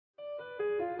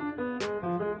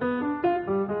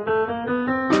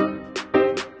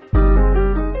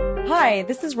Hi,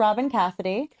 this is Robyn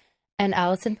Casady and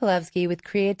Alison Palevsky with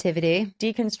Creativity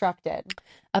Deconstructed,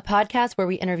 a podcast where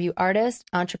we interview artists,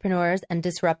 entrepreneurs, and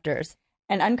disruptors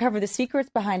and uncover the secrets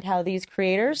behind how these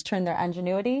creators turn their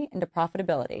ingenuity into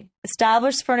profitability.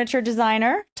 Established furniture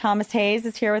designer Thomas Hayes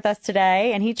is here with us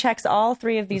today, and he checks all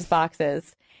three of these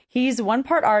boxes. He's one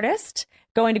part artist,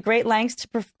 going to great lengths to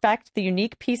perfect the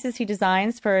unique pieces he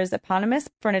designs for his eponymous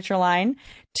furniture line.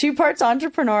 2 parts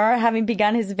entrepreneur, having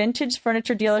begun his vintage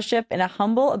furniture dealership in a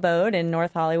humble abode in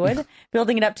North Hollywood,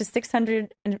 building it up to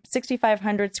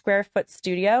 6,500 square foot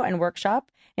studio and workshop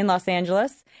in Los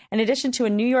Angeles, in addition to a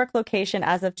New York location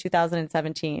as of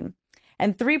 2017.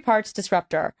 And 3 parts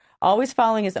disruptor, always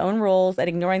following his own rules and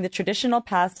ignoring the traditional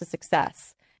paths to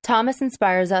success. Thomas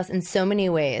inspires us in so many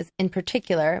ways, in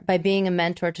particular by being a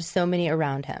mentor to so many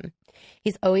around him.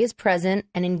 He's always present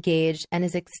and engaged, and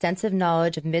his extensive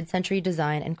knowledge of mid-century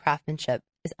design and craftsmanship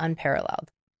is unparalleled.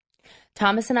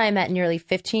 Thomas and I met nearly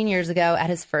 15 years ago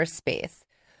at his first space.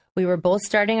 We were both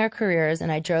starting our careers,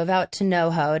 and I drove out to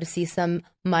NoHo to see some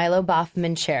Milo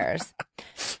Boffman chairs.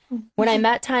 When I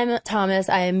met Thomas,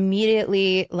 I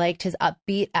immediately liked his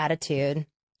upbeat attitude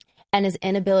and his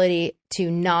inability to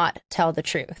not tell the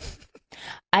truth.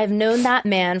 I've known that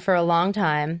man for a long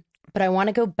time, but I want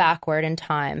to go backward in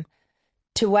time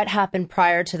to what happened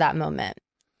prior to that moment.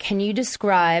 Can you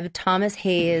describe Thomas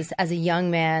Hayes as a young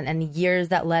man and the years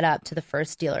that led up to the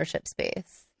first dealership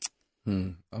space?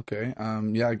 Okay.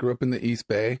 Yeah, I grew up in the East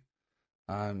Bay,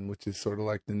 which is sort of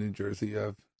like the New Jersey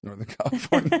of Northern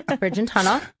California. Bridge and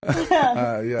tunnel.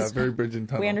 Yeah, very bridge and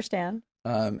tunnel. We understand.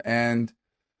 And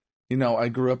you know, I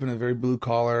grew up in a very blue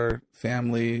collar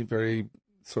family, very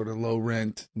sort of low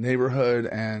rent neighborhood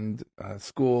and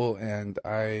school. And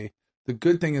the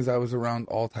good thing is I was around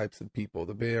all types of people.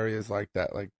 The Bay Area is like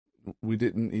that. Like, we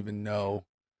didn't even know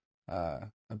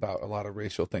about a lot of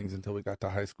racial things until we got to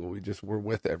high school. We just were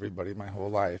with everybody my whole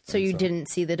life. So you didn't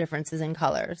see the differences in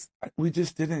colors? We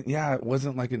just didn't. Yeah, it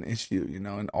wasn't like an issue, you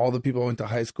know. And all the people I went to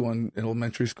high school and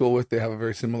elementary school with, they have a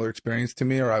very similar experience to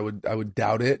me, or I would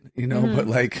doubt it, you know. Mm-hmm. But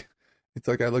like, it's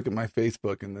like I look at my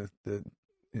Facebook and the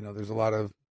you know, there's a lot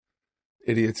of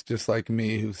idiots just like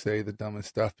me who say the dumbest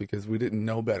stuff because we didn't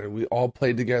know better. We all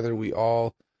played together. We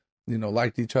all, you know,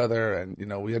 liked each other, and you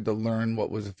know, we had to learn what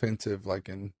was offensive like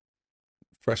in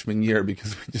freshman year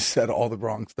because we just said all the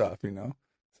wrong stuff, you know.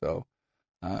 So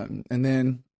and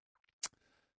then,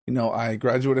 you know, I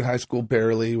graduated high school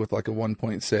barely with like a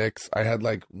 1.6. I had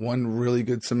like one really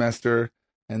good semester,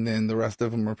 and then the rest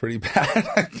of them were pretty bad,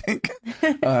 I think.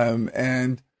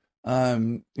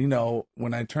 You know,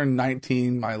 when I turned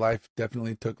 19, my life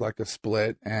definitely took like a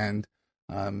split, and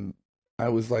I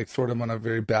was like sort of on a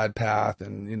very bad path,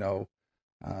 and you know,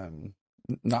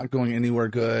 not going anywhere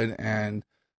good, and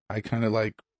I kind of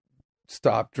like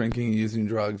stopped drinking and using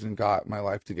drugs and got my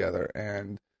life together,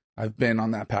 and I've been on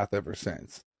that path ever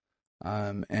since.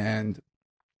 And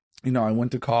you know, I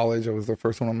went to college. I was the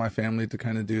first one in my family to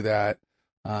kind of do that.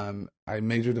 I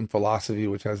majored in philosophy,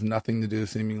 which has nothing to do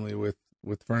seemingly with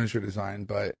furniture design,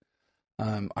 but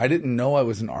I didn't know I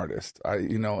was an artist,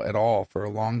 you know, at all for a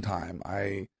long time.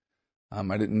 I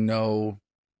didn't know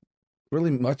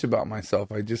really much about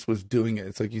myself. I just was doing it.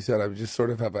 It's like you said, I just sort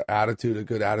of have an attitude, a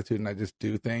good attitude, and I just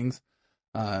do things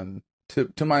to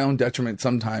my own detriment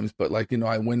sometimes, but like, you know,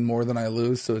 I win more than I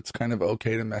lose, so it's kind of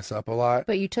okay to mess up a lot.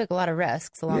 But you took a lot of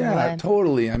risks along the way. Yeah,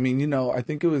 totally. I mean, you know, I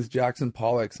think it was Jackson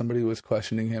Pollock. Somebody was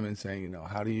questioning him and saying, you know,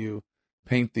 how do you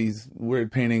paint these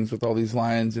weird paintings with all these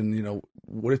lines, and you know,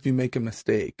 what if you make a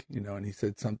mistake, you know? And he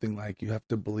said something like, you have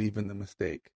to believe in the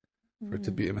mistake for it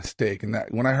to be a mistake. And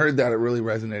that, when I heard that, it really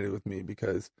resonated with me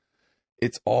because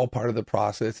it's all part of the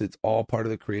process. It's all part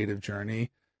of the creative journey,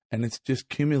 and it's just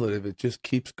cumulative. It just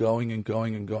keeps going and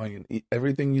going and going, and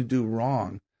everything you do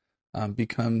wrong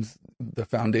becomes the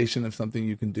foundation of something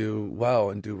you can do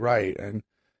well and do right. And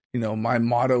you know, my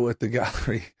motto at the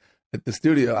gallery, at the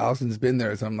studio, Alison's been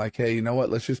there, is I'm like, hey, you know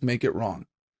what? Let's just make it wrong.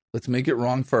 Let's make it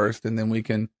wrong first, and then we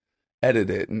can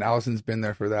edit it. And Alison's been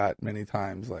there for that many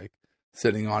times, like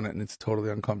sitting on it, and it's totally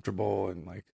uncomfortable, and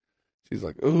like she's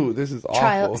like, ooh, this is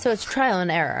awful. So it's trial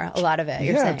and error, a lot of it.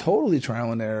 You're yeah, saying. Totally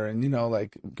trial and error. And you know,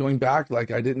 like going back,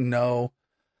 like I didn't know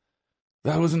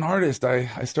that I was an artist.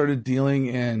 I started dealing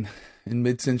in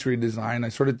mid-century design. I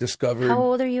sort of discovered. How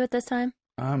old are you at this time?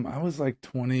 I was like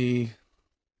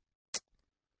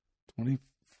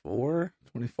 24,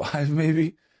 25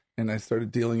 maybe. And I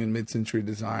started dealing in mid-century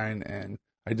design, and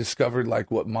I discovered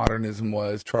like what modernism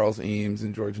was, Charles Eames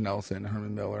and George Nelson,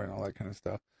 Herman Miller, and all that kind of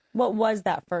stuff. What was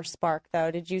that first spark,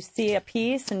 though? Did you see a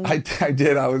piece? And I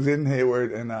did. I was in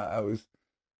Hayward, and I was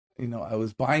I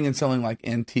was buying and selling like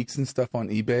antiques and stuff on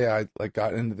eBay. I like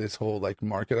got into this whole like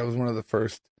market. I was one of the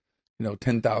first,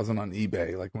 10,000 on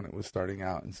eBay, like when it was starting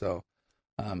out. And so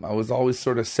I was always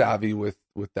sort of savvy with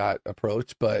that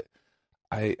approach. But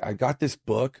I got this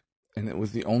book, and it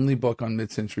was the only book on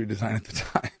mid-century design at the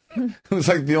time. It was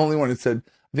like the only one. It said,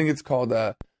 I think it's called,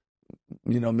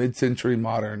 Mid-Century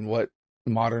Modern, What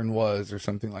Modern Was, or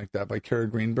something like that, by Kara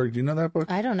Greenberg. Do you know that book?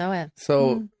 I don't know it.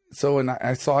 And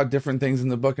I saw different things in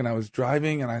the book, and I was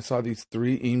driving, and I saw these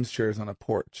 3 Eames chairs on a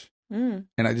porch. And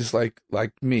I just like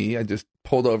me, I just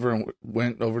pulled over and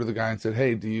went over to the guy and said,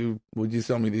 "Hey, would you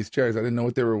sell me these chairs?" I didn't know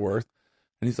what they were worth.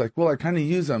 And he's like, "Well, I kind of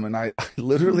use them." And I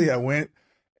literally went,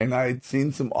 and I'd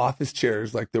seen some office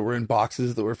chairs like that were in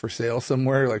boxes that were for sale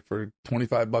somewhere, like for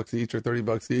 $25 each or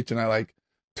 $30 each. And I like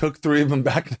took 3 of them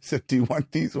back and I said, "Do you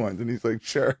want these ones?" And he's like,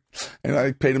 "Sure." And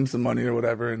I paid him some money or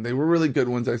whatever. And they were really good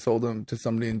ones. I sold them to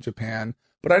somebody in Japan,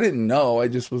 but I didn't know. I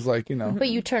just was like, But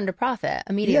you turned a profit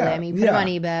immediately. Yeah, I mean, you put them on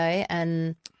eBay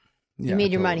and you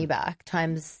made your money back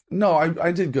times. No,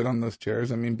 I did good on those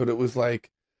chairs. I mean, but it was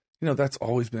like, that's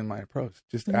always been my approach.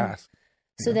 Just ask.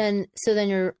 So then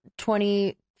you're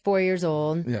 24 years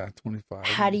old. Yeah, 25.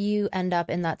 How do you end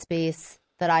up in that space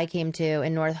that I came to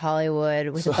in North Hollywood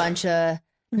with a bunch of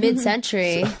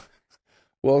mid-century?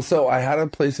 So I had a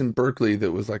place in Berkeley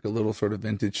that was like a little sort of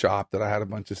vintage shop that I had a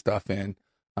bunch of stuff in,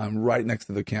 right next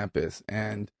to the campus.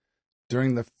 And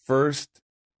during the first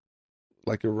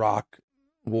like Iraq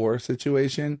war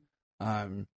situation,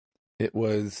 it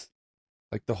was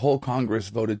like the whole Congress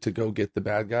voted to go get the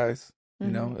bad guys.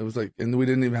 It was like, and we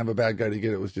didn't even have a bad guy to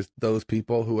get. It was just those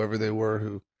people, whoever they were,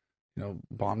 who,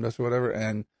 bombed us or whatever.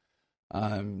 And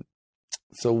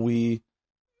so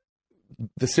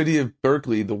the city of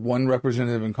Berkeley, the one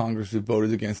representative in Congress who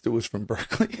voted against it was from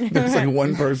Berkeley. There was like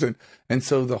one person. And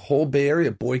so the whole Bay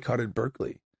Area boycotted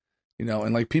Berkeley,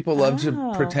 and like people love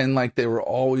to pretend like they were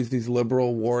always these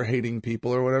liberal war hating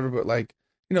people or whatever. But like,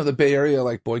 the Bay Area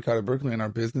like boycotted Berkeley and our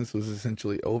business was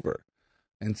essentially over.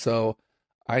 And so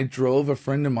I drove a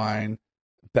friend of mine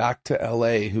back to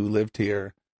LA who lived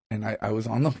here, and I was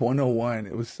on the 101.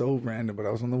 It was so random, but I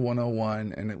was on the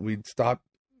 101, and we'd stopped,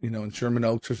 in Sherman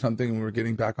Oaks or something, and we were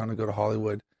getting back on to go to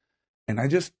Hollywood. And I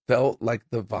just felt like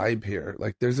the vibe here,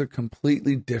 like there's a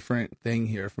completely different thing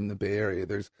here from the Bay Area.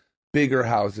 There's bigger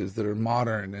houses that are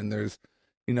modern, and there's,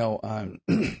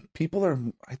 people are,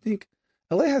 I think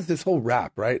LA has this whole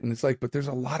rap, right? And it's like, but there's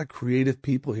a lot of creative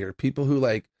people here, people who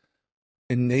like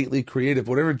innately creative,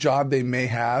 whatever job they may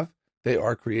have, they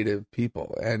are creative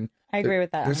people. And I agree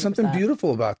with that. There's something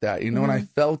beautiful about that, and I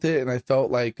felt it, and I felt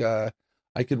like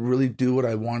I could really do what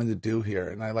I wanted to do here.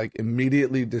 And I like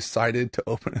immediately decided to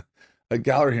open a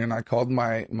gallery here. And I called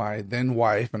my then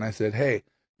wife and I said, "Hey,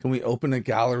 can we open a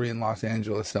gallery in Los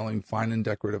Angeles selling fine and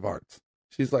decorative arts?"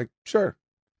 She's like, "Sure."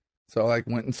 So I like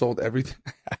went and sold everything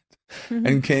I had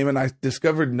and came, and I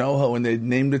discovered NoHo, and they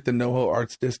named it the NoHo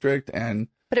Arts District.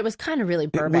 But it was kind of really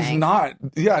Burbank. It was not.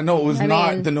 Yeah, no, it was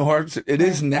not the NoHo Arts. It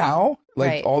is now,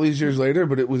 like all these years later,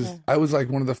 but it was, I was like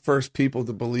one of the first people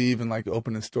to believe and like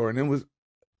open a store, and it was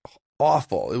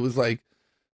awful. It was like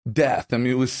death. I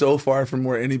mean, it was so far from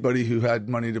where anybody who had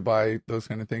money to buy those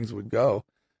kind of things would go.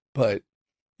 But,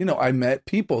 I met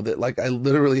people that like I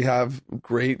literally have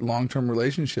great long-term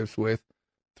relationships with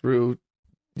through,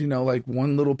 like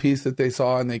one little piece that they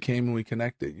saw and they came and we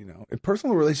connected, And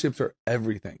personal relationships are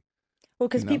everything. Well,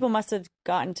 because people must have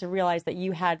gotten to realize that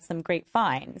you had some great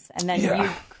finds, and then you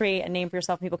create a name for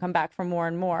yourself and people come back for more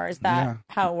and more. Is that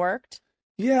how it worked?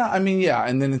 Yeah, I mean, yeah.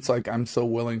 And then it's like, I'm so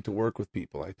willing to work with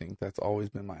people. I think that's always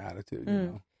been my attitude,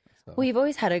 So. Well, you've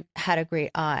always had a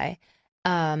great eye.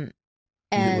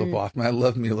 Mila Boffman. I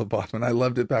love Mila Boffman. I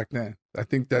loved it back then. I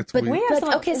think that's we have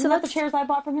some, isn't that the chairs I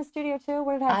bought from his studio too?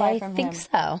 What did I buy from him? I think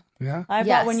so. Yeah. I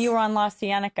bought when you were on La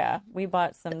Cienega. We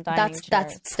bought some dining chairs.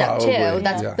 That's step Probably.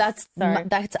 2.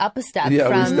 That's up a step. Yeah,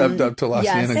 from, we stepped up to La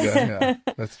Cienega.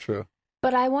 Yeah, that's true.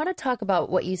 But I want to talk about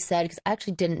what you said, because I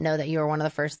actually didn't know that you were one of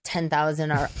the first 10,000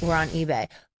 were on eBay.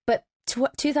 But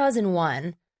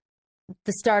 2001,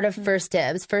 the start of First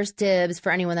Dibs. First Dibs,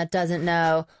 for anyone that doesn't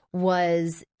know,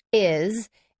 is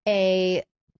a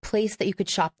place that you could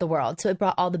shop the world. So it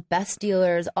brought all the best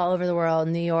dealers all over the world,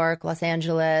 New York, Los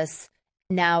Angeles,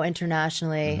 now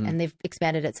internationally, and they've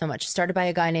expanded it so much. Started by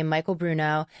a guy named Michael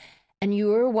Bruno. And you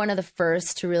were one of the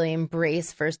first to really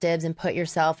embrace First Dibs and put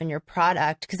yourself and your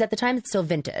product, because at the time it's still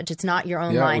vintage. It's not your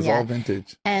own line yet. Yeah, it was all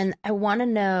vintage. And I want to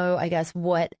know, I guess,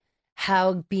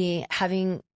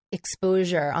 having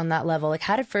exposure on that level, like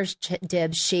how did First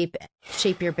Dibs shape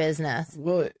your business?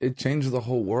 Well, it changed the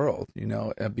whole world,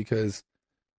 because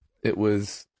it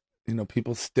was,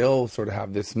 people still sort of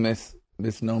have this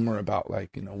misnomer about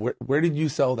like, you know, where did you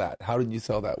sell that? How did you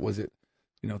sell that? Was it,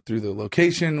 you know, through the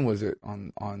location? Was it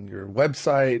on your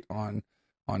website, on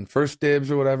First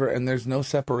Dibs or whatever? And there's no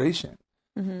separation.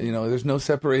 You know, there's no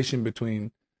separation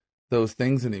between those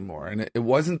things anymore. And it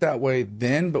wasn't that way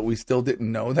then, but we still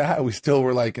didn't know that. We still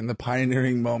were like in the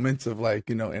pioneering moments of like,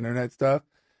 you know, internet stuff.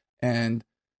 And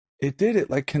it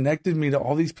like connected me to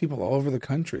all these people all over the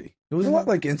country. It was a lot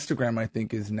like Instagram, I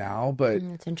think, is now, but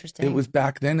That's interesting. it was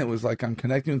back then. It was like I'm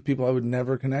connecting with people I would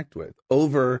never connect with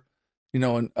over, you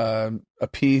know, a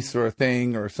piece or a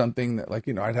thing or something that like,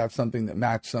 you know, I'd have something that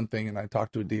matched something and I'd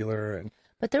talk to a dealer.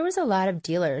 But there was a lot of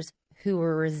dealers who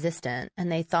were resistant,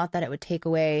 and they thought that it would take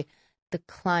away the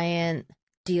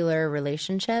client-dealer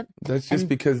relationship. That's just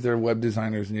because their web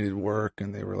designers needed work,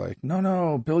 and they were like,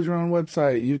 no, build your own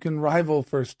website. You can rival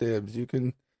First Dibs. You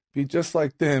can be just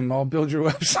like them. I'll build your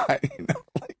website. You know,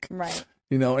 like, Right.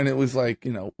 You know, and it was like,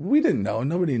 you know, we didn't know.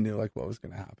 Nobody knew like what was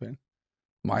going to happen.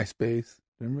 MySpace,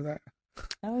 remember that?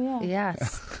 Oh, yeah.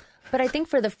 Yes. But I think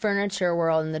for the furniture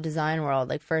world and the design world,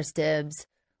 like First Dibs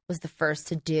was the first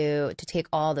to take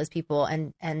all those people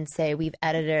and say, we've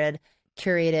edited,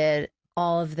 curated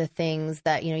all of the things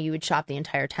that, you know, you would shop the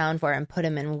entire town for and put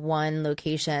them in one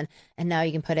location. And now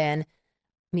you can put in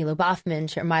Milo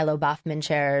Baughman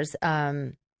chairs,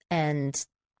 and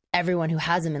everyone who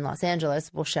has them in Los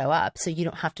Angeles will show up. So you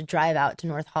don't have to drive out to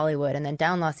North Hollywood and then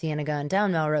down La Cienega and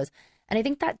down Melrose. And I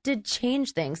think that did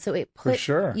change things. So it put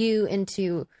you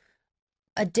into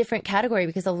a different category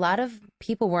because a lot of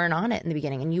people weren't on it in the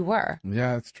beginning, and you were.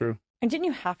 Yeah, it's true. And didn't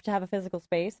you have to have a physical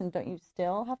space? And don't you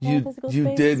still have to have a physical space?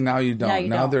 You did. Now you don't.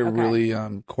 Now they're Okay. really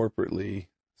corporately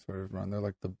sort of run. They're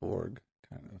like the Borg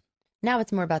kind of. Now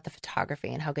it's more about the photography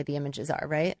and how good the images are,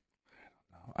 right?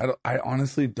 I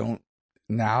honestly don't.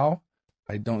 Now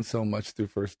I don't so much through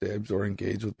First Dibs or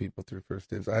engage with people through First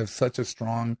Dibs. I have such a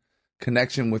strong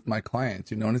connection with my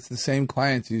clients, you know, and it's the same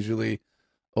clients usually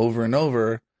over and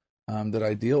over that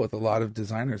I deal with. A lot of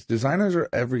designers. Designers are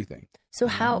everything. So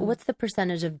what's the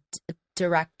percentage of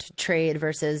direct trade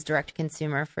versus direct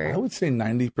consumer for? I would say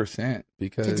 90%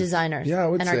 because to designers, yeah, I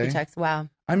would and say architects. Wow.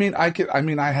 I mean,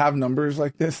 I have numbers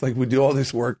like this. Like we do all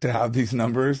this work to have these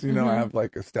numbers. You know, I have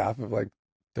like a staff of like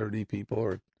 30 people,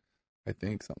 or I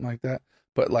think something like that.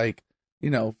 But like, you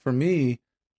know, for me,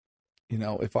 you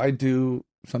know, if I do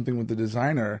something with the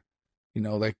designer, you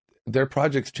know, like their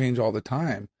projects change all the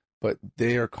time, but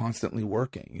they are constantly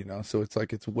working, you know? So it's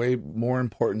like, it's way more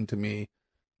important to me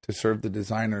to serve the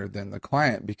designer than the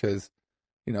client because,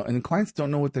 you know, and clients don't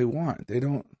know what they want.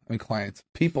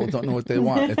 People don't know what they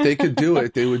want. If they could do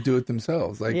it, they would do it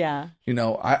themselves. Like, you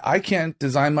know, I can't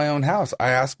design my own house. I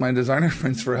ask my designer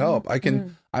friends for help.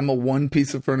 I'm a one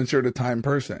piece of furniture at a time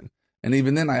person. And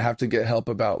even then I have to get help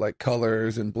about like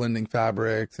colors and blending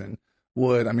fabrics and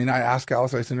wood. I mean, I ask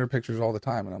Alison, I send her pictures all the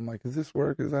time and I'm like, does this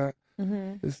work? Is that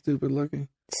this stupid looking?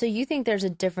 So you think there's a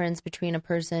difference between a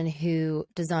person who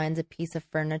designs a piece of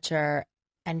furniture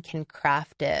and can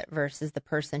craft it versus the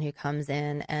person who comes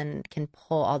in and can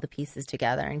pull all the pieces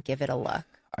together and give it a look?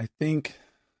 I think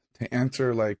to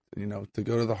answer, like, you know, to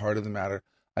go to the heart of the matter,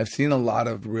 I've seen a lot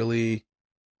of really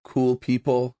cool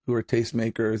people who are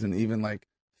tastemakers and even like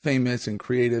famous and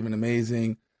creative and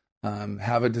amazing,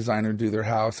 have a designer do their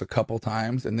house a couple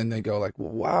times. And then they go like,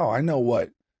 well, wow, I know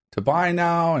what to buy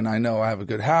now. And I know I have a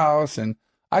good house and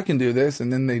I can do this.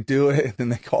 And then they do it. And then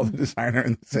they call the designer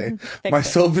and say, my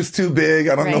sofa's too big.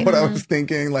 I don't know what I was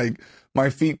thinking. Like my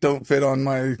feet don't fit on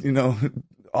my, you know,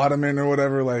 ottoman or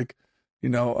whatever. Like, you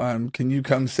know, can you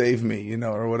come save me, you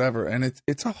know, or whatever. And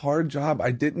it's a hard job.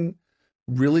 I didn't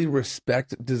really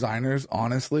respect designers,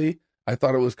 honestly. I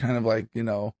thought it was kind of like, you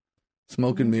know,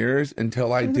 smoke and mirrors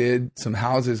until I did some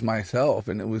houses myself.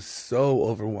 And it was so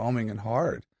overwhelming and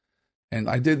hard. And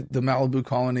I did the Malibu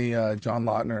Colony, John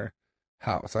Lautner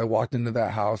house. I walked into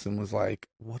that house and was like,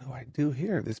 what do I do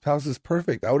here? This house is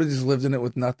perfect. I would have just lived in it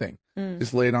with nothing.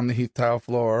 Just laid on the heath tile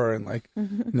floor and like,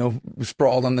 you know,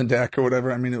 sprawled on the deck or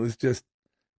whatever. I mean, it was just,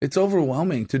 it's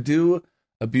overwhelming. To do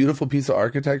a beautiful piece of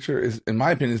architecture is, in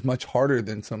my opinion, is much harder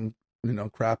than some, you know,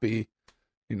 crappy,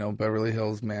 you know, Beverly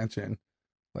Hills mansion.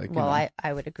 Like, well, you know.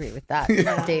 I would agree with that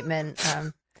statement.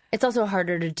 It's also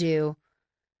harder to do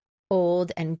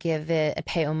old and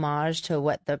pay homage to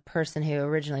what the person who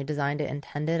originally designed it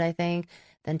intended, I think,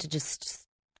 than to just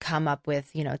come up with,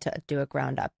 you know, to do a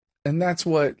ground up. And that's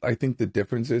what I think the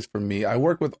difference is for me. I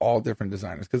work with all different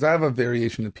designers because I have a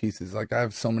variation of pieces. Like I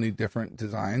have so many different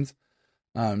designs,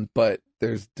 but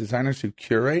there's designers who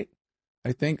curate,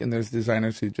 I think, and there's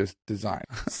designers who just design.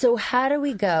 So how do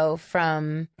we go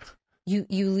from you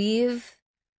leave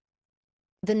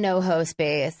the NoHo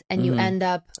space and you end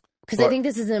up because I think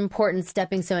this is an important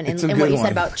stepping stone in what you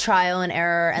said about trial and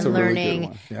error and learning.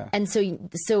 Really yeah. And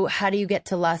so how do you get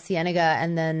to La Cienega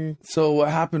and then? So what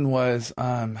happened was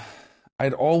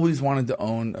I'd always wanted to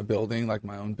own a building, like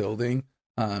my own building,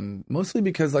 mostly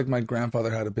because like my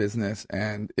grandfather had a business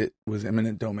and it was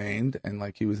eminent domain, and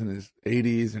like he was in his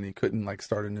 80s and he couldn't like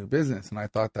start a new business. And I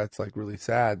thought that's like really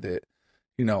sad that,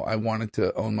 you know, I wanted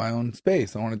to own my own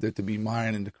space. I wanted it to be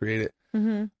mine and to create it.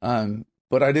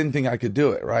 But I didn't think I could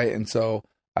do it, right? And so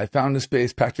I found a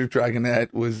space. Patrick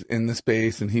Dragonette was in the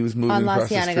space, and he was moving across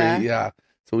the street. Yeah.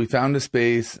 So we found a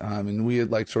space, and we had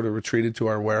like sort of retreated to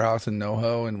our warehouse in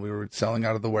NoHo, and we were selling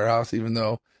out of the warehouse, even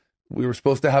though we were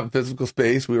supposed to have a physical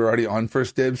space. We were already on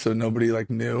first dibs, so nobody like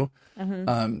knew.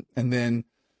 And then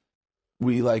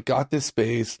we like got this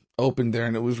space opened there,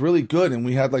 and it was really good. And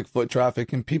we had like foot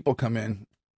traffic and people come in.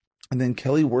 And then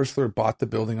Kelly Wursler bought the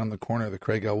building on the corner, the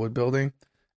Craig Elwood building,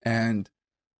 and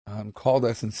called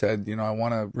us and said, you know, I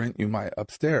want to rent you my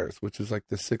upstairs, which is like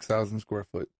the 6,000 square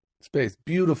foot space.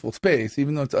 Beautiful space.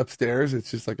 Even though it's upstairs,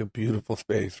 it's just like a beautiful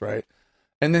space, right?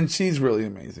 And then she's really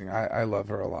amazing. I love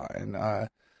her a lot.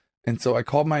 And so I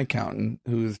called my accountant,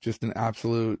 who is just an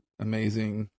absolute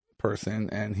amazing person,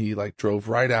 and he like drove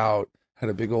right out, had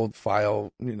a big old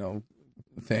file, you know,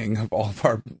 thing of all of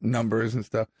our numbers and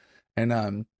stuff.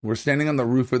 And we're standing on the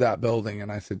roof of that building,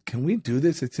 and I said, can we do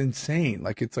this? It's insane.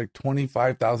 Like, it's like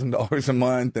 $25,000 a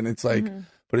month, and it's like,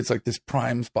 but it's like this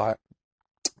prime spot.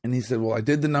 And he said, well, I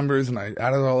did the numbers, and I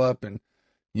added it all up, and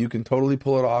you can totally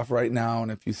pull it off right now.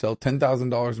 And if you sell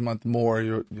 $10,000 a month more,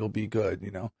 you'll be good, you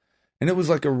know? And it was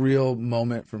like a real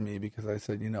moment for me, because I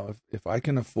said, you know, if I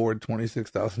can afford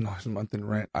 $26,000 a month in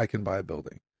rent, I can buy a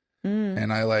building.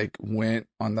 And I like went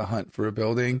on the hunt for a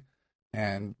building,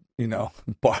 and, you know,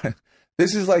 bought.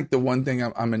 This is like the one thing.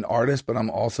 I'm an artist, but I'm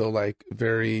also like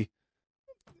very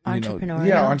entrepreneurial.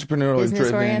 Entrepreneurial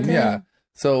driven. Oriented. Yeah.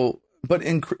 So, but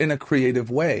in a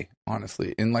creative way,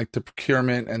 honestly, in like the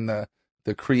procurement and the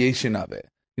creation of it.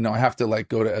 You know, I have to like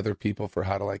go to other people for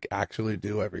how to like actually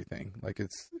do everything. Like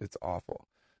it's awful.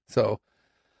 So,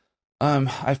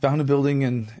 I found a building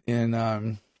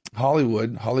in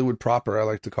Hollywood proper, I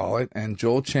like to call it, and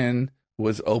Joel Chin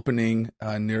was opening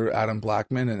near Adam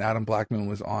Blackman, and Adam Blackman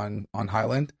was on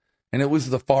Highland, and it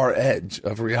was the far edge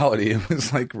of reality. It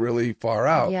was like really far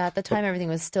out. Yeah, at the time, everything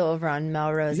was still over on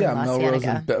Melrose and La Melrose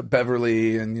Cienega. and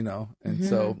Beverly, and you know, and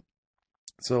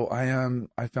so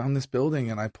I found this building,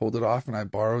 and I pulled it off, and I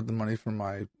borrowed the money from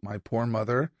my poor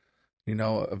mother, you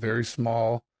know, a very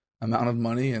small amount of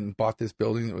money, and bought this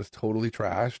building that was totally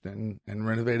trashed, and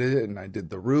renovated it, and I did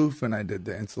the roof, and I did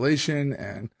the insulation,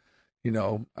 and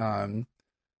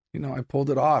I pulled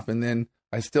it off. And then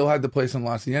I still had the place in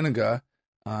La Cienega,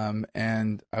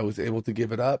 and I was able to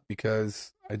give it up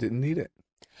because I didn't need it.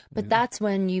 But that's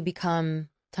when you become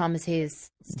Thomas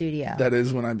Hayes Studio. That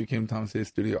is when I became Thomas Hayes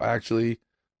Studio. I actually,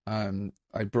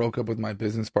 I broke up with my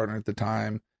business partner at the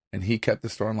time, and he kept the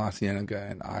store in La Cienega,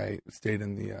 and I stayed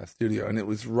in the studio. And it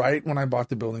was right when I bought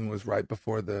the building, was right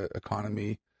before the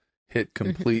economy hit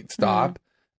complete stop.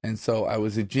 And so I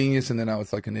was a genius, and then I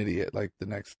was like an idiot, like the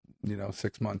next,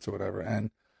 6 months or whatever.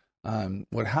 And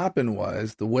what happened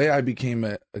was, the way I became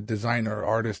a designer or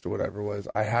artist or whatever was,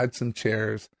 I had some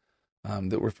chairs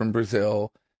that were from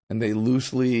Brazil, and they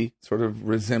loosely sort of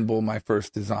resemble my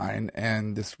first design.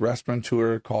 And this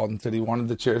restaurateur called and said he wanted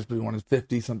the chairs, but he wanted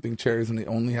 50-something chairs, and they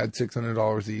only had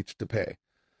 $600 each to pay.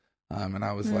 And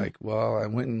I was like, well, I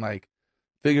went and like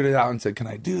figured it out and said, can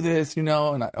I do this? And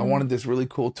I wanted this really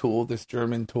cool tool, this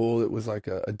German tool. It was like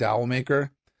a dowel maker.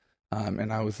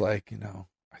 And I was like,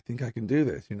 I think I can do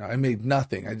this. I made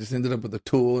nothing. I just ended up with a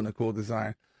tool and a cool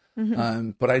design.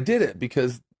 But I did it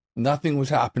because nothing was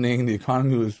happening. The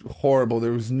economy was horrible.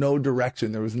 There was no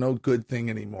direction. There was no good thing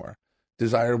anymore.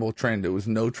 Desirable trend. It was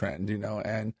no trend,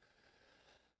 and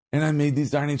I made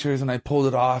these dining chairs and I pulled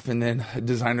it off. And then a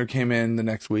designer came in the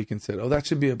next week and said, oh, that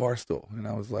should be a bar stool. And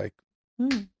I was like,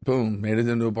 boom, made it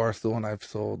into a bar stool. And I've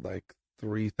sold like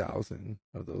 3,000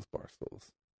 of those bar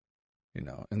stools,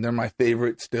 and they're my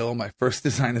favorite still. My first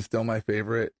design is still my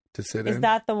favorite to sit in. Is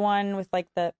that the one with like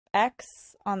the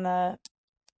X on the...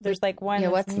 There's like one. Yeah,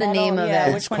 what's metal. the name of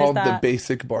it? It's called the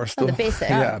Basic Bar Stool. Oh, the Basic.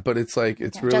 Yeah, but it's like,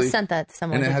 it's really. Just sent that to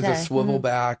someone. And it has today. a swivel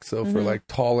back. So for like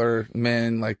taller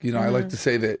men, like, I like to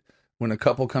say that when a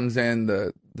couple comes in,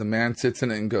 the man sits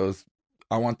in it and goes,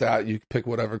 I want that. You pick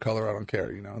whatever color. I don't care.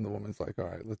 And the woman's like, all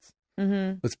right,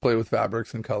 let's play with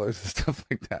fabrics and colors and stuff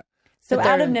like that. So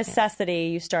out of necessity,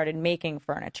 you started making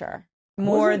furniture.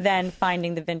 More than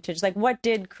finding the vintage. Like, what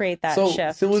did create that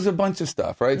shift? So it was a bunch of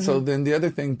stuff, right? So then the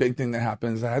other big thing that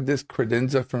happens, I had this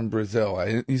credenza from Brazil.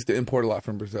 I used to import a lot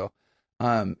from Brazil.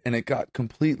 And it got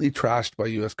completely trashed by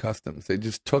U.S. Customs. They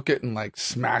just took it and like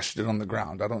smashed it on the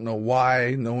ground. I don't know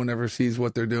why. No one ever sees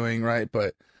what they're doing, right?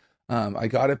 But I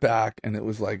got it back, and it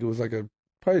was like a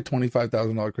probably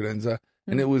 $25,000 credenza,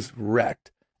 and it was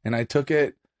wrecked. And I took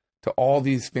it to all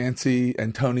these fancy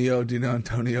Antonio. Do you know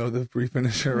Antonio, the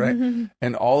refinisher, right?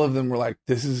 And all of them were like,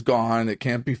 "This is gone. It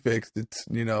can't be fixed. It's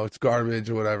it's garbage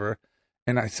or whatever."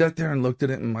 And I sat there and looked at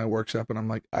it in my workshop, and I'm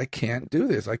like, I can't do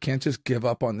this. I can't just give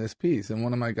up on this piece. And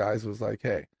one of my guys was like,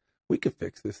 "Hey, we could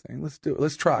fix this thing. Let's do it.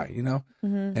 Let's try,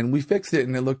 And we fixed it,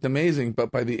 and it looked amazing.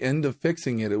 But by the end of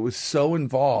fixing it, it was so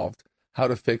involved how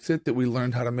to fix it that we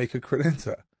learned how to make a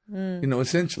credenza.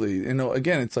 Essentially,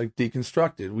 again, it's like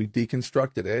deconstructed. We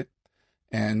deconstructed it.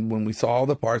 And when we saw all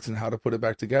the parts and how to put it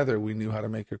back together, we knew how to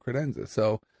make a credenza.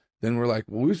 So then we're like,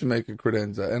 well, we should make a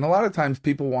credenza. And a lot of times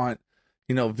people want,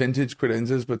 vintage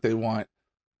credenzas, but they want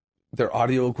their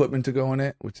audio equipment to go in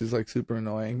it, which is like super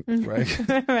annoying,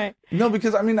 right? Right. No,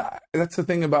 because that's the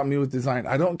thing about me with design.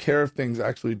 I don't care if things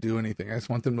actually do anything. I just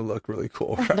want them to look really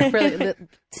cool, right? Really,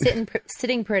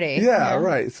 sitting pretty. Yeah,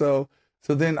 right. So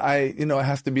then it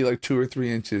has to be like 2 or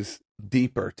 3 inches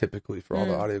deeper typically for all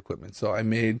the audio equipment. So I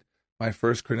made my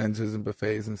first credenzas and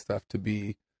buffets and stuff to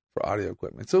be for audio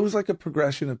equipment. So it was like a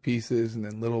progression of pieces, and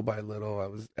then little by little I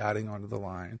was adding onto the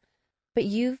line. But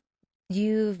you've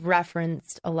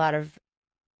referenced a lot of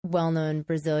well-known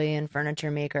Brazilian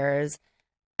furniture makers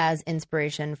as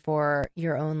inspiration for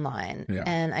your own line. Yeah.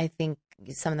 And I think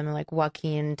some of them are like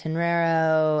Joaquin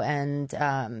Tenreiro and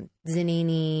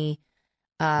Zanini.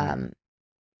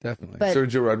 Definitely.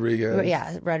 Sergio Rodriguez.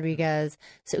 Yeah, Rodriguez.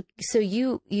 So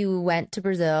you went to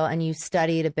Brazil and you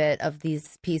studied a bit of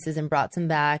these pieces and brought some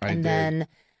back. Then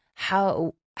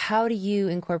how do you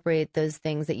incorporate those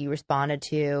things that you responded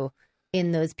to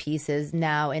in those pieces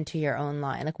now into your own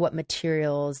line? Like, what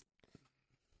materials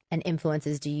and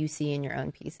influences do you see in your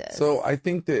own pieces? So I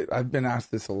think that I've been asked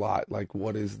this a lot, like,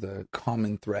 what is the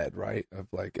common thread, right, of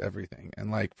like everything? And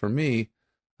like for me,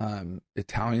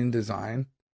 Italian design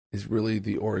is really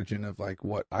the origin of like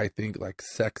what I think like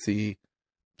sexy,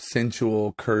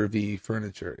 sensual, curvy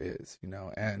furniture is,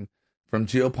 and from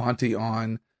Gio Ponte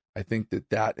on, I think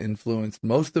that influenced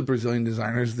most of the Brazilian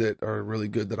designers that are really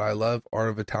good that I love are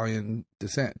of Italian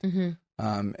descent.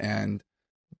 And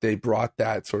they brought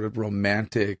that sort of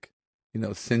romantic,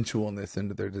 sensualness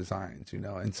into their designs,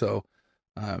 and so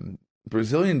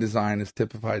Brazilian design is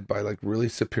typified by like really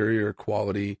superior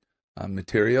quality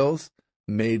materials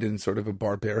made in sort of a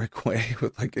barbaric way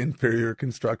with like inferior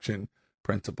construction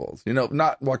principles.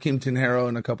 Not Joaquin Tenreiro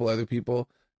and a couple other people,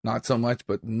 not so much,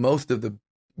 but most of the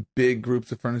big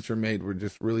groups of furniture made were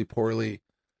just really poorly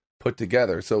put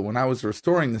together. So when I was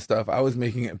restoring the stuff, I was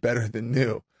making it better than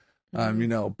new.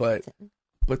 But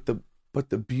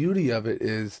the beauty of it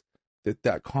is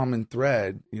that common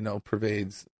thread,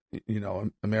 pervades,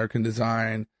 American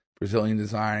design, Brazilian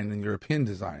design, and European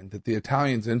design, that the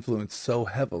Italians influence so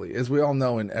heavily, as we all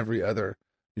know in every other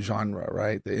genre,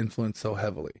 right? They influence so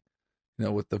heavily,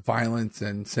 with the violence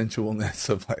and sensualness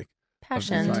of like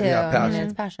passion too. Yeah, passion.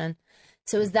 It's passion.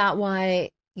 So is that why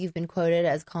you've been quoted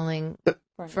as calling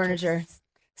furniture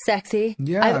sexy?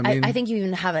 Yeah, I think you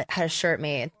even had a shirt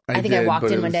made. I think did, I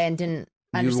walked in one day and didn't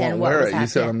understand what was happening. You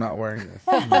said I'm not wearing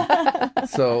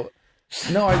this. So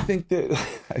no, I think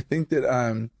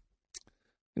that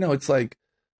it's like,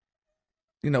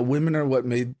 women are what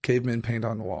made cavemen paint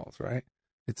on the walls, right?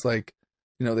 It's like,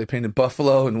 they painted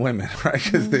buffalo and women, right?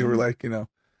 Because they were like,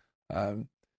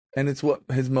 and it's what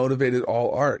has motivated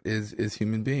all art is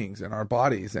human beings and our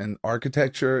bodies, and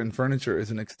architecture and furniture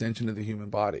is an extension of the human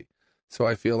body. So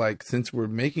I feel like since we're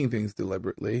making things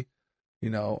deliberately,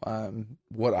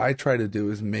 what I try to do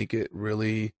is make it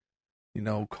really,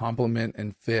 complement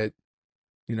and fit,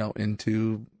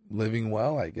 into living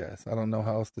well, I guess. I don't know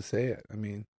how else to say it. I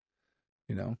mean,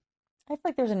 I feel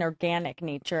like there's an organic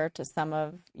nature to some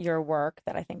of your work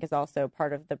that I think is also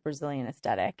part of the Brazilian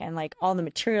aesthetic. And like all the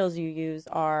materials you use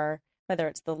are, whether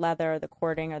it's the leather, the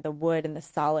cording, or the wood and the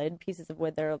solid pieces of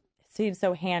wood, they seem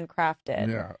so handcrafted.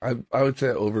 Yeah, I would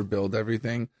say I overbuild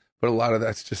everything, but a lot of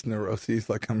that's just neuroses.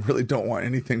 Like I really don't want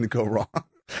anything to go wrong.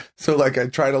 So like I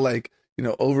try to like,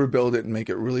 overbuild it and make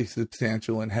it really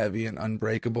substantial and heavy and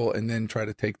unbreakable, and then try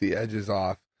to take the edges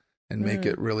off and make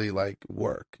it really like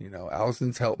work.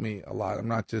 Alison's helped me a lot. I'm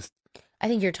not just. I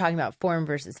think you're talking about form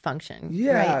versus function.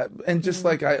 Yeah. Right? And just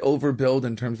like I overbuild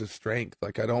in terms of strength.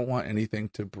 Like I don't want anything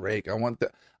to break. I want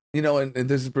and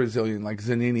this is Brazilian, like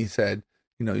Zanini said,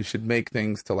 you should make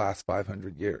things to last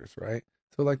 500 years. Right.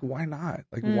 So like, why not?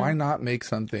 Like, why not make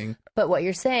something? But what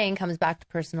you're saying comes back to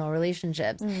personal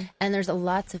relationships. And there's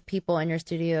lots of people in your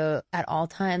studio at all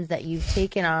times that you've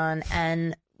taken on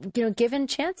and, you know, given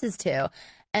chances to.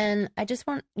 And I just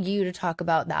want you to talk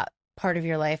about that part of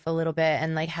your life a little bit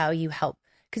and like how you help,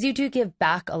 because you do give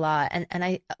back a lot.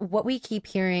 And what we keep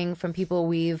hearing from people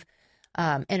we've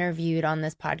interviewed on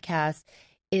this podcast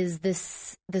is the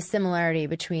similarity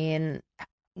between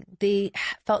they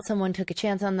felt someone took a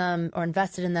chance on them or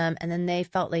invested in them, and then they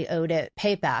felt they owed it,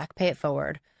 pay it back, pay it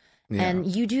forward. Yeah. And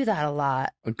you do that a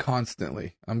lot.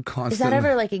 Constantly. I'm constantly. Is that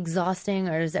ever like exhausting,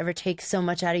 or does it ever take so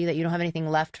much out of you that you don't have anything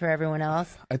left for everyone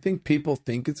else? I think people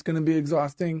think it's going to be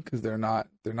exhausting because they're not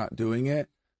doing it,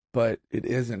 but it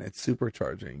isn't. It's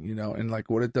supercharging, you know, and like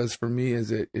what it does for me is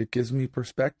it gives me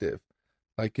perspective.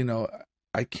 Like, you know,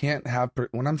 I can't have,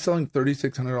 when I'm selling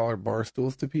 $3,600 bar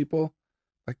stools to people,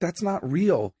 like that's not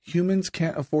real. Humans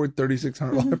can't afford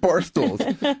 $3,600 bar stools.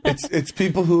 It's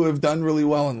people who have done really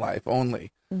well in life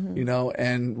only, you know,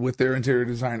 and with their interior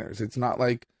designers. It's not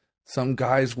like some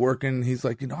guy's working. He's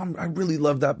like, you know, I really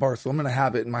love that bar stool. I'm going to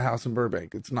have it in my house in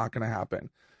Burbank. It's not going to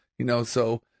happen, you know.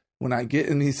 So when I get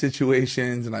in these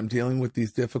situations and I'm dealing with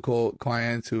these difficult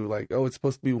clients who like, oh, it's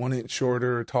supposed to be 1 inch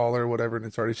shorter or taller or whatever, and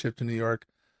it's already shipped to New York,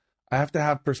 I have to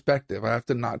have perspective. I have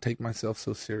to not take myself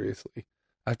so seriously.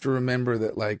 I have to remember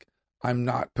that, like, I'm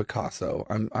not Picasso.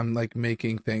 I'm like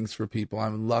making things for people.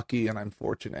 I'm lucky and I'm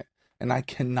fortunate. And I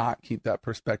cannot keep that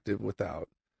perspective without,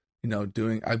 you know,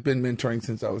 I've been mentoring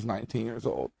since I was 19 years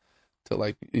old. To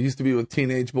like, it used to be with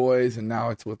teenage boys and now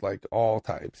it's with like all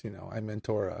types, you know. I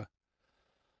mentor,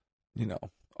 you know,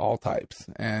 all types.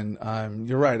 And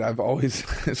you're right. I've always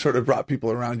sort of brought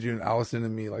people around you, and Alison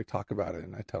and me like talk about it,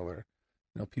 and I tell her,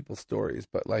 you know, people's stories.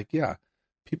 But like, yeah.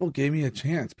 People gave me a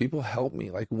chance. People helped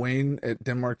me. Like Wayne at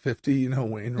Denmark 50, you know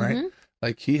Wayne, right?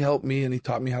 Like he helped me and he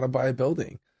taught me how to buy a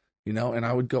building, you know, and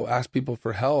I would go ask people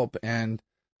for help, and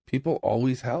people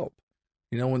always help.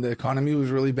 You know, when the economy was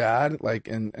really bad, like,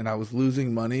 and I was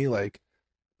losing money, like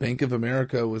Bank of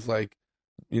America was like,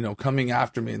 you know, coming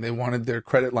after me, and they wanted their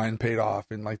credit line paid off.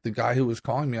 And like the guy who was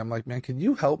calling me, I'm like, man, can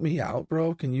you help me out,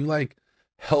 bro? Can you like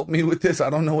help me with this? I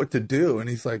don't know what to do. And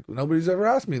he's like, nobody's ever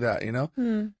asked me that, you know?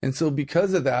 And so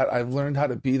because of that, I've learned how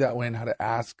to be that way and how to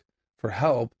ask for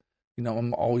help. You know,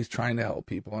 I'm always trying to help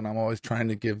people, and I'm always trying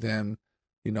to give them,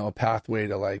 you know, a pathway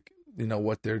to like, you know,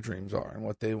 what their dreams are and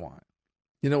what they want.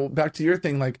 You know, back to your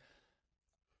thing, like,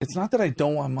 it's not that I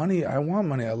don't want money. I want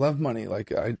money. I love money.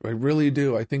 Like I really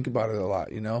do. I think about it a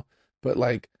lot, you know, but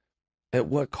like, at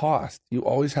what cost? You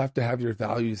always have to have your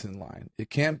values in line. It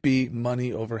can't be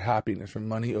money over happiness, or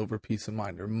money over peace of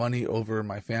mind, or money over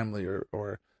my family,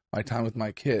 or my time with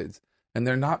my kids. And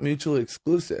they're not mutually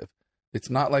exclusive. It's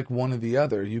not like one or the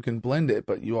other. You can blend it,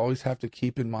 but you always have to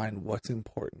keep in mind what's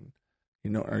important. You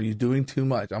know, are you doing too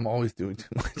much? I'm always doing too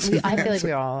much. I feel like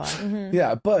we all are.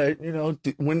 Yeah, but you know,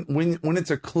 when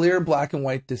it's a clear black and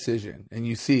white decision and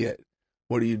you see it,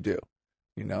 what do?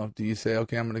 You know, do you say,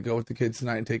 okay, I'm going to go with the kids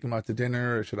tonight and take them out to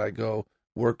dinner, or should I go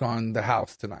work on the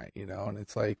house tonight? You know, and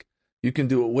it's like, you can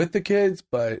do it with the kids,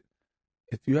 but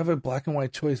if you have a black and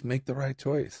white choice, make the right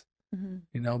choice.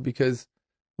 You know, because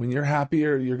when you're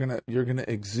happier, you're going to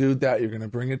exude that. You're going to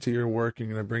bring it to your work. You're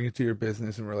going to bring it to your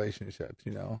business and relationships,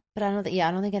 you know? But I don't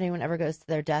think anyone ever goes to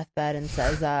their deathbed and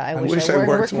says, I wish I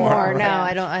worked more. Right?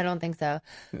 No, I don't think so.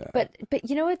 Yeah. But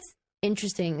you know what's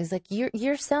interesting is like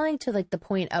you're selling to like the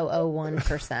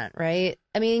 0.001%, right?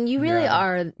 I mean, you really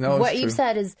are. No, what you've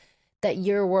said is that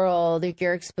your world, like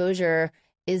your exposure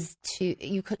is to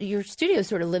your studio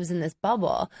sort of lives in this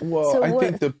bubble. Well, so I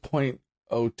think the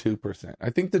 0.02%. I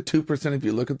think the 2%, if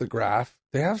you look at the graph,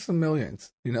 they have some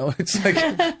millions, you know? It's like,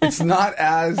 it's not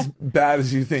as bad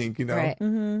as you think, you know?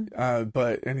 Right.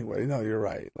 But anyway, no, you're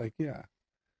right. Like, yeah,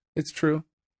 it's true.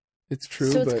 It's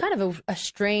true. So it's kind of a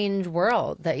strange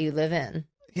world that you live in.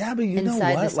 Yeah, but you know what?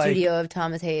 Inside the studio of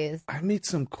Thomas Hayes. I meet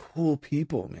some cool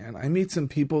people, man. I meet some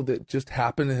people that just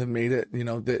happen to have made it, you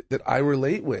know, that I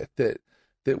relate with, that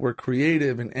were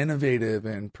creative and innovative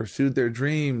and pursued their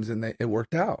dreams, and it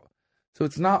worked out. So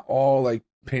it's not all like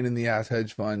pain in the ass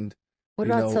hedge fund. What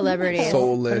about celebrities?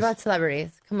 Soulless. What about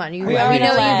celebrities? Come on, we know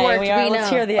you've worked. Let's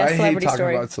hear the celebrity story. I hate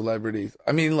talking about celebrities.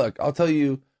 I mean, look, I'll tell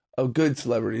you a good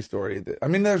celebrity story. I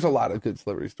mean, there's a lot of good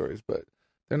celebrity stories, but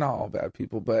they're not all bad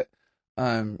people. But,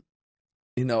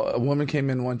 you know, a woman came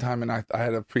in one time, and I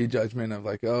had a prejudgment of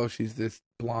like, oh, she's this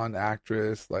blonde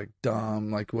actress, like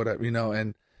dumb, like whatever, you know,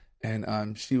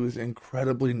 and she was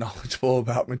incredibly knowledgeable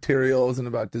about materials and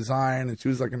about design, and she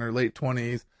was like in her late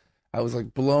 20s. I was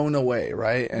like blown away,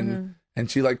 right? And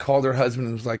she like called her husband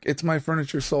and was like, "It's my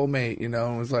furniture soulmate," you know,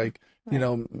 and was like, you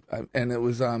know, and it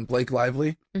was Blake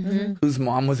Lively, Mm-hmm. whose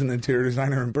mom was an interior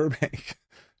designer in Burbank,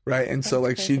 right? And so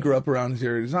like she grew up around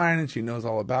interior design and she knows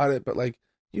all about it, but like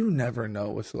you never know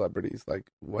with celebrities like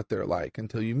what they're like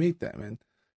until you meet them, and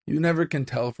you never can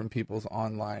tell from people's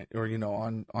online or you know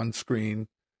on screen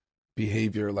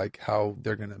behavior like how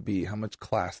they're gonna be, how much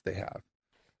class they have.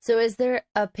 So is there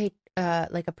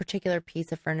like a particular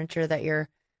piece of furniture that you're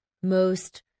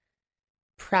most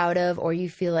proud of, or you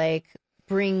feel like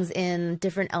brings in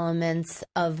different elements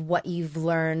of what you've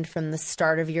learned from the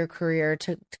start of your career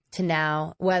to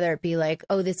now, whether it be like,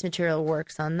 oh, this material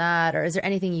works on that, or is there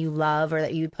anything you love or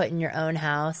that you put in your own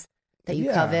house that you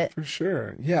covet? For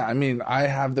sure. Yeah, I mean, I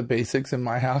have the basics in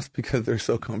my house because they're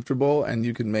so comfortable, and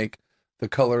you can make the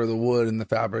color of the wood and the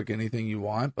fabric anything you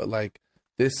want. But like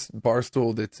this bar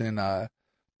stool that's in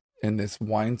this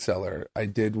wine cellar, I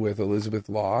did with Elizabeth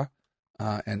Law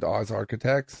and Oz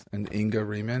Architects and Inga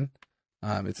Riemann.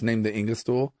 It's named the Inga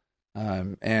stool.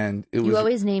 And it was. You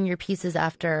always name your pieces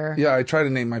after. Yeah, I try to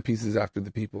name my pieces after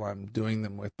the people I'm doing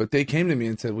them with. But they came to me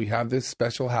and said, "We have this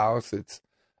special house. It's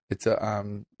a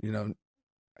you know,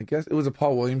 I guess it was a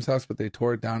Paul Williams house, but they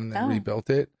tore it down and then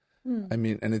rebuilt it. I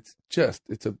mean, and it's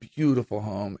a beautiful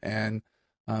home, and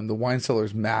the wine cellar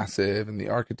is massive, and the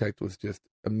architect was just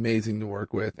amazing to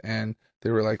work with. And they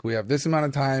were like, we have this amount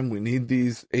of time, we need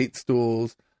these 8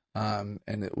 stools, and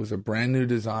it was a brand new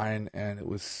design, and it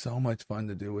was so much fun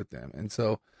to do with them. And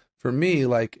so for me,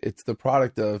 like it's the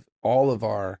product of all of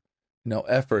our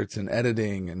efforts and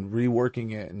editing and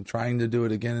reworking it and trying to do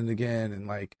it again and again, and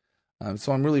like.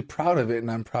 So I'm really proud of it, and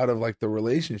I'm proud of like the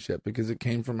relationship because it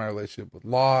came from my relationship with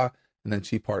Law, and then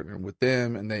she partnered with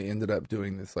them, and they ended up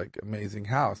doing this like amazing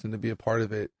house, and to be a part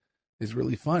of it is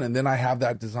really fun. And then I have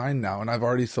that design now, and I've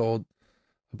already sold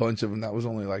a bunch of them. That was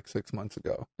only like 6 months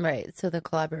ago. Right. So the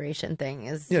collaboration thing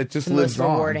is it just the lives most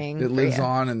on. rewarding. It lives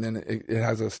on, and then it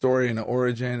has a story and an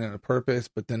origin and a purpose,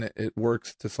 but then it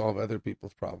works to solve other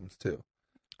people's problems too.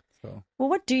 So. Well,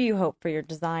 what do you hope for your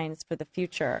designs for the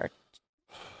future?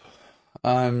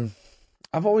 I've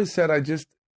always said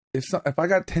if I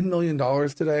got $10 million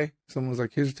today, someone was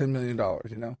like, here's $10 million,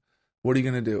 what are you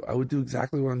going to do? I would do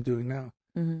exactly what I'm doing now.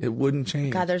 Mm-hmm. It wouldn't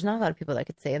change. God, there's not a lot of people that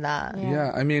could say that.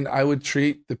 Yeah. I mean, I would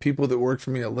treat the people that work for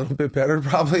me a little bit better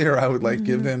probably, or I would like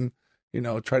give them,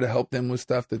 try to help them with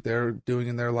stuff that they're doing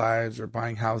in their lives or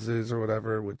buying houses or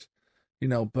whatever, which,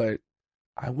 but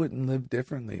I wouldn't live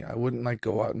differently. I wouldn't like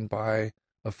go out and buy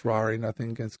a Ferrari,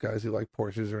 nothing against guys who like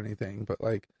Porsches or anything, but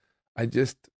like, I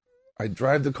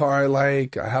drive the car I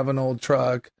like. I have an old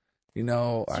truck, So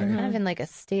you're kind of in like a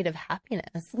state of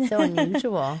happiness. It's so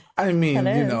unusual. I mean,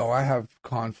 I have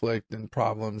conflict and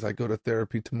problems. I go to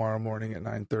therapy tomorrow morning at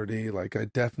 9:30. Like I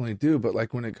definitely do. But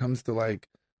like when it comes to like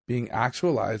being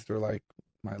actualized or like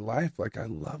my life, like I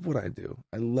love what I do.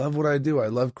 I love what I do. I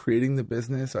love creating the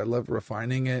business. I love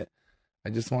refining it. I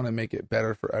just want to make it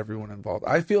better for everyone involved.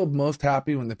 I feel most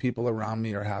happy when the people around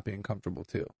me are happy and comfortable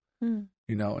too.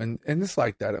 And it's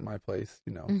like that at my place,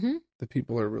 the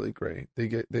people are really great.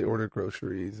 They order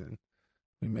groceries, and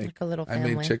we make like a little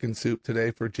family. I made chicken soup today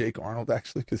for Jake Arnold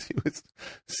actually, because he was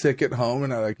sick at home,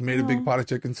 and I like made a big pot of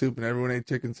chicken soup, and everyone ate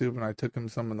chicken soup, and I took him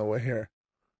some on the way here.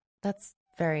 That's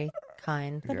very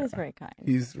kind. That is very kind.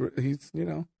 He's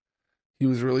he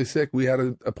was really sick. We had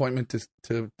an appointment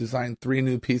to design 3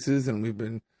 new pieces, and we've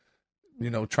been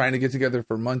trying to get together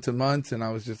for months and months, and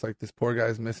I was just like, this poor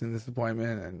guy's missing this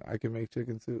appointment, and I can make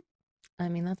chicken soup. I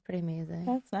mean, that's pretty amazing.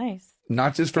 That's nice.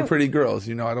 Not just for pretty girls,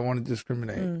 I don't want to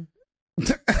discriminate.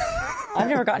 I've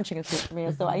never gotten chicken soup from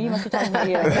you, so you must be talking about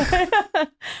you.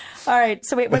 All right,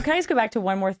 so wait, can I just go back to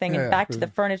one more thing, and back to the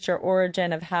furniture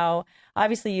origin of how,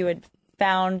 obviously, you had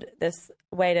found this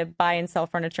way to buy and sell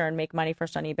furniture and make money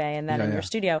first on eBay and then in your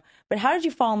studio. But how did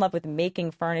you fall in love with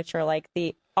making furniture, like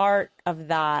the art of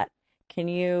that? Can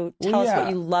you tell us what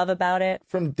you love about it?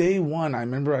 From day one, I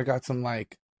remember I got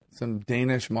some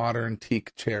Danish modern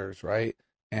teak chairs, right?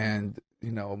 And,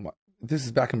 this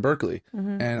is back in Berkeley.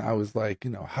 Mm-hmm. And I was like,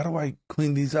 how do I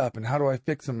clean these up? And how do I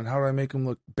fix them? And how do I make them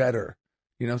look better?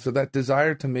 So that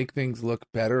desire to make things look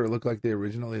better or look like they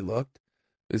originally looked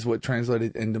is what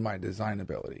translated into my design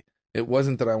ability. It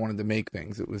wasn't that I wanted to make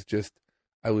things. It was just,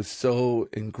 I was so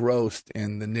engrossed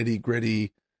in the nitty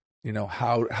gritty,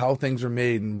 how things are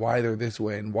made and why they're this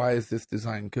way and why is this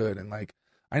design good. And like,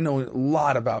 I know a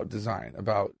lot about design,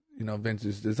 about,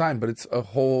 vintage design, but it's a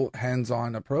whole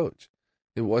hands-on approach.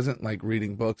 It wasn't like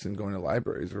reading books and going to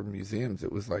libraries or museums.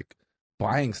 It was like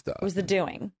buying stuff. It was the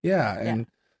doing. Yeah. And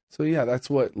so, that's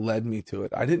what led me to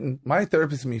it. My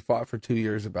therapist and me fought for 2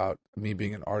 years about me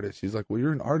being an artist. She's like, well,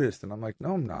 you're an artist. And I'm like,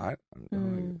 no, I'm not.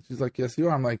 She's like, yes, you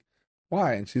are. I'm like,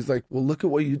 why? And she's like, well, look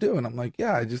at what you do. And I'm like,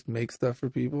 yeah, I just make stuff for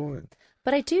people. And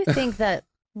But I do think that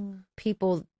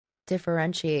people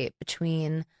differentiate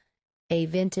between a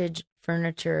vintage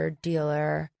furniture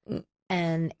dealer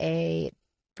and a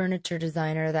furniture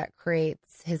designer that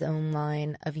creates his own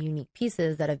line of unique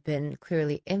pieces that have been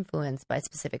clearly influenced by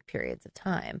specific periods of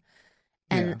time.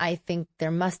 And I think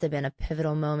there must have been a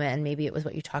pivotal moment, and maybe it was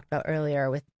what you talked about earlier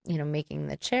with, making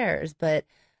the chairs, but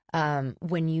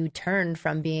when you turned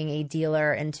from being a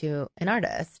dealer into an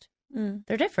artist,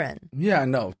 they're different. Yeah,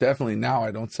 no, definitely. Now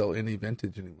I don't sell any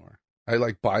vintage anymore. I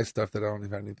like buy stuff that I don't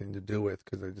even have anything to do with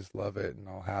because I just love it and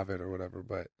I'll have it or whatever.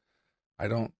 But I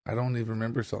don't even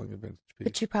remember selling a vintage piece.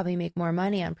 But you probably make more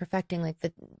money on perfecting like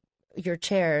your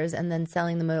chairs and then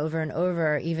selling them over and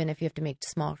over, even if you have to make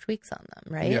small tweaks on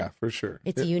them, right? Yeah, for sure.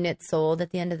 It's units sold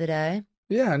at the end of the day.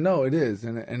 Yeah, no, it is.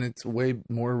 And it's way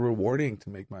more rewarding to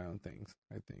make my own things,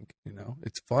 I think.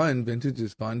 It's fun. Vintage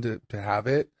is fun to have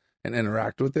it and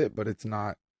interact with it, but it's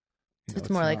not. So it's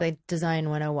more like design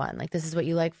 101. Like this is what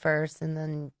you like first, and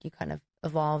then you kind of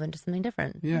evolve into something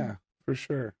different. Yeah, for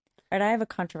sure. All right, I have a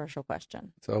controversial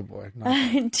question. Oh, boy.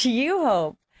 Do you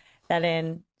hope that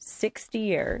in 60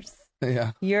 years,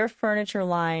 your furniture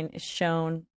line is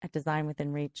shown at Design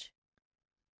Within Reach?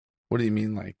 What do you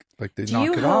mean? Like they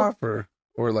knock it off or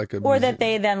like or that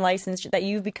they then license, that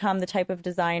you've become the type of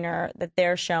designer that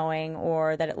they're showing,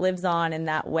 or that it lives on in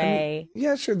that way?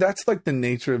 Yeah, sure. That's like the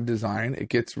nature of design. It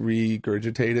gets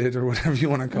regurgitated or whatever you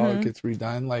want to call it, gets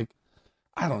redone. Like,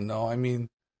 I don't know. I mean,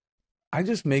 I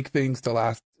just make things to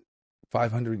last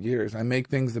 500 years. I make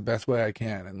things the best way I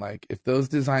can. And like, if those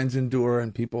designs endure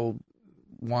and people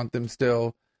want them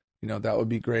still, that would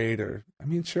be great. Or, I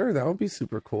mean, sure, that would be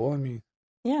super cool. I mean,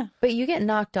 yeah. But you get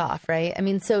knocked off, right? I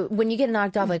mean, so when you get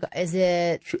knocked off, like, is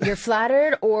it you're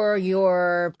flattered or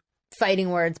you're fighting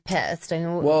words pissed? I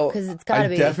mean, well, because it's got to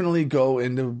be. I definitely go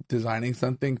into designing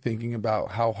something thinking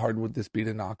about how hard would this be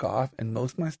to knock off. And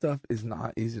most of my stuff is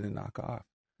not easy to knock off.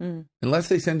 Unless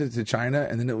they send it to China,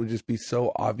 and then it would just be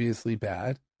so obviously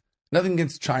bad. Nothing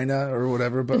against China or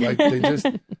whatever, but like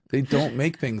they don't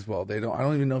make things well. I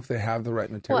don't even know if they have the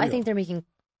right material. Well, I think they're making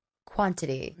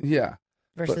quantity. Yeah.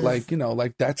 Versus... But like,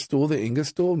 like that stool, the Inga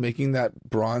stool, making that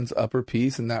bronze upper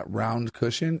piece and that round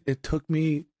cushion, it took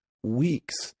me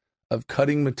weeks of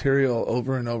cutting material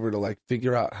over and over to like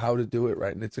figure out how to do it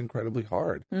right. And it's incredibly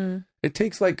hard. It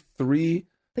takes like 3.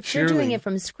 But you're doing it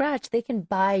from scratch. They can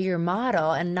buy your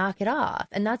model and knock it off.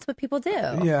 And that's what people do.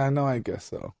 Yeah, no, I guess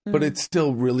so. But it's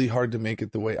still really hard to make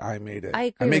it the way I made it. I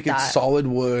agree make with it that. Solid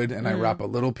wood and I wrap a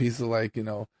little piece of like,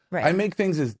 right. I make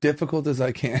things as difficult as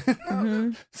I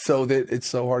can so that it's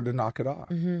so hard to knock it off.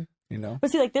 But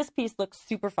see, like this piece looks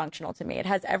super functional to me. It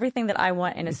has everything that I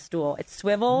want in a stool. It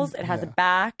swivels, it has a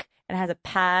back, it has a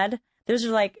pad. Those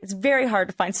are like, it's very hard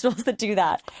to find stools that do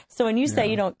that. So when you say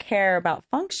you don't care about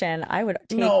function, I would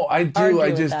No, I do.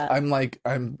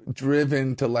 I'm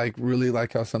driven to like really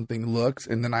like how something looks,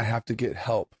 and then I have to get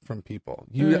help from people.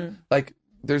 Like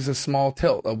there's a small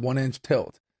tilt, a 1-inch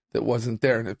tilt that wasn't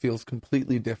there, and it feels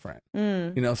completely different.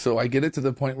 So I get it to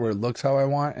the point where it looks how I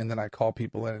want, and then I call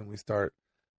people in and we start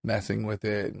messing with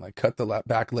it and like cut the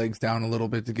back legs down a little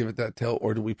bit to give it that tilt,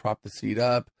 or do we prop the seat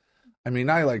up? I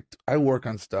mean, I work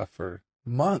on stuff for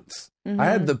months. I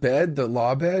had the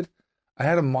law bed. I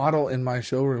had a model in my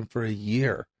showroom for a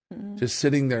year, just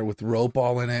sitting there with rope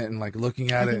all in it and like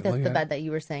looking at it. I think that's the bed that you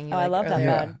were saying. I love that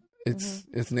bed.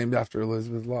 It's named after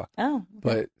Elizabeth Law. Oh, okay.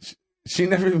 But she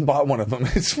never even bought one of them.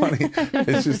 It's funny.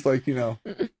 It's just like,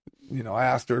 I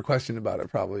asked her a question about it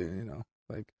probably,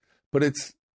 but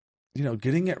it's,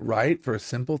 getting it right for a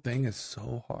simple thing is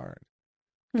so hard.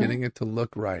 Getting it to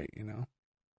look right,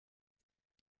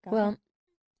 Well,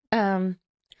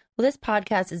 this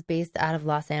podcast is based out of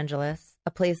Los Angeles,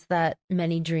 a place that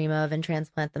many dream of and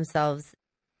transplant themselves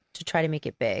to try to make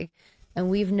it big. And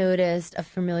we've noticed a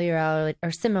familiarity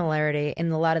or similarity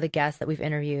in a lot of the guests that we've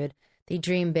interviewed. They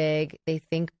dream big, they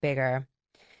think bigger,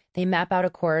 they map out a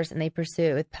course, and they pursue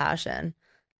it with passion.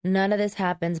 None of this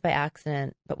happens by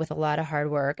accident, but with a lot of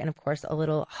hard work and, of course, a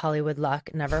little Hollywood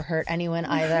luck. Never hurt anyone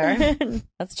either.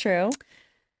 That's true.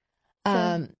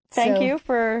 Thank you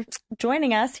for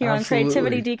joining us here on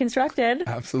Creativity Deconstructed.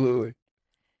 Absolutely.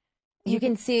 You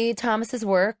can see Thomas's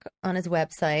work on his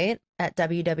website at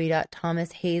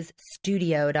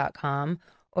www.thomashayesstudio.com,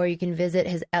 or you can visit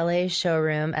his LA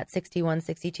showroom at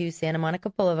 6162 Santa Monica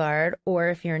Boulevard, or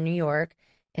if you're in New York,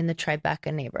 in the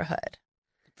Tribecca neighborhood.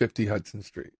 50 Hudson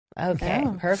Street. Okay,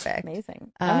 perfect.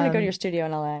 Amazing. I'm going to go to your studio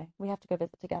in LA. We have to go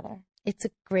visit together. It's a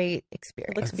great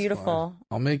experience. It looks beautiful. Fun.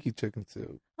 I'll make you chicken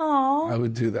soup. Oh, I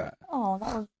would do that. Oh,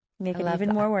 that would Make I it love even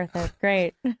that. more worth it.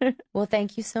 Great. Well,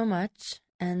 thank you so much.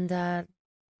 And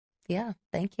yeah,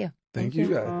 thank you. Thank you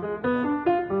guys.